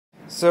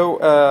So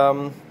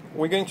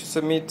we're going to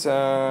submit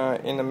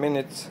in a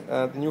minute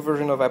the new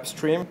version of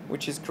Appstream,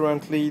 which is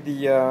currently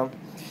the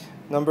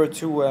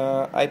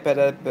 #2 iPad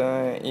app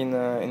in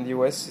the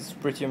US. It's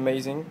pretty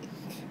amazing.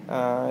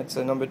 It's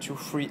a #2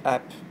 free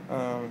app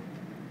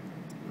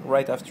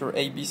right after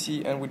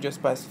ABC, and we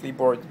just passed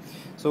Flipboard.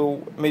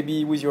 So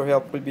maybe with your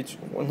help we'll be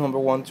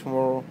 #1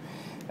 tomorrow.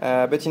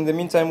 But in the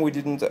meantime, we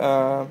didn't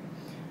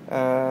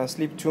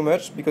sleep too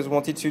much because we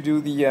wanted to do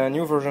the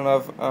new version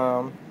of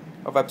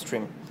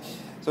Appstream.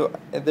 So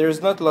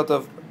there's not a lot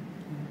of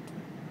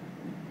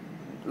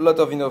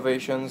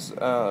innovations,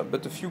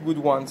 but a few good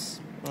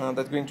ones that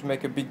are going to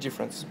make a big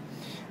difference.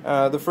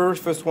 The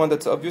first one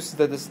that's obvious is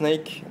that the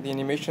snake, the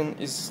animation,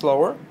 is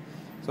slower,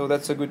 so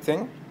that's a good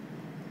thing.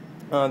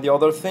 The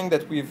other thing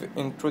that we've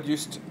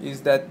introduced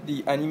is that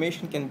the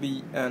animation can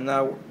be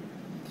now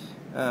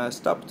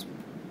stopped.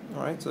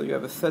 All right, so you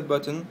have a third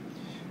button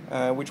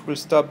which will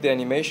stop the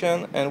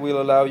animation and will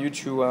allow you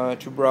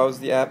to browse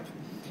the app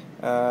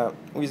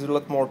with a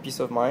lot more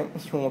peace of mind.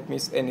 You won't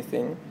miss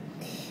anything,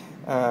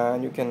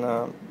 and you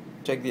can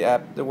check the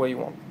app the way you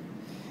want.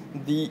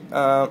 The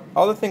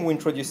other thing we're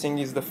introducing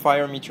is the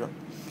fire meter.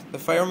 The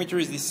fire meter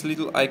is this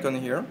little icon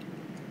here.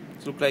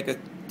 It looks like a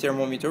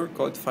thermometer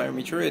called fire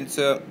meter. It's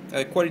a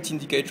quality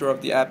indicator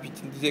of the app.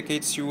 It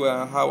indicates you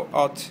how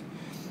hot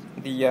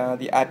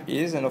the app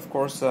is, and of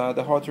course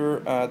the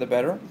hotter the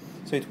better.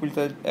 So it will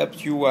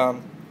help you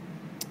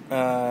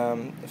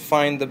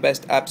find the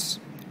best apps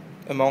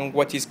among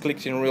what is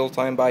clicked in real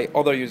time by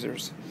other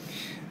users.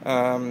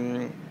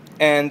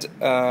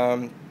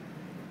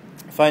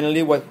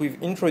 Finally, what we've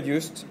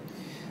introduced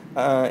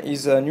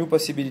is new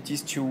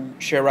possibilities to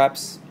share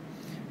apps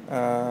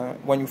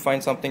when you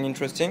find something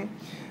interesting.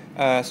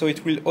 So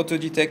it will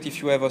auto-detect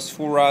if you have a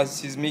Sphora,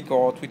 Seismic,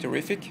 or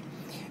Twitterific,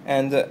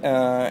 and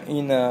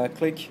in a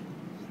click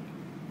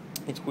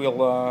it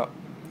will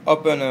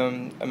open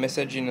a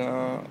message in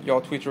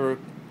your Twitter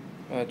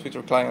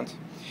client,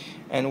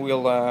 and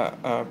will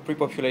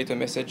pre-populate a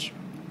message.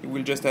 You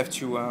will just have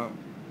to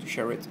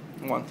share it.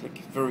 One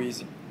click, very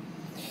easy.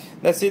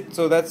 That's it.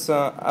 So that's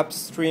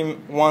Appstream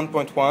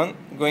 1.1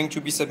 going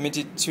to be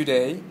submitted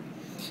today,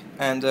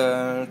 and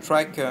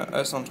track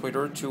us on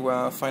Twitter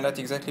to find out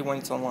exactly when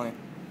it's online.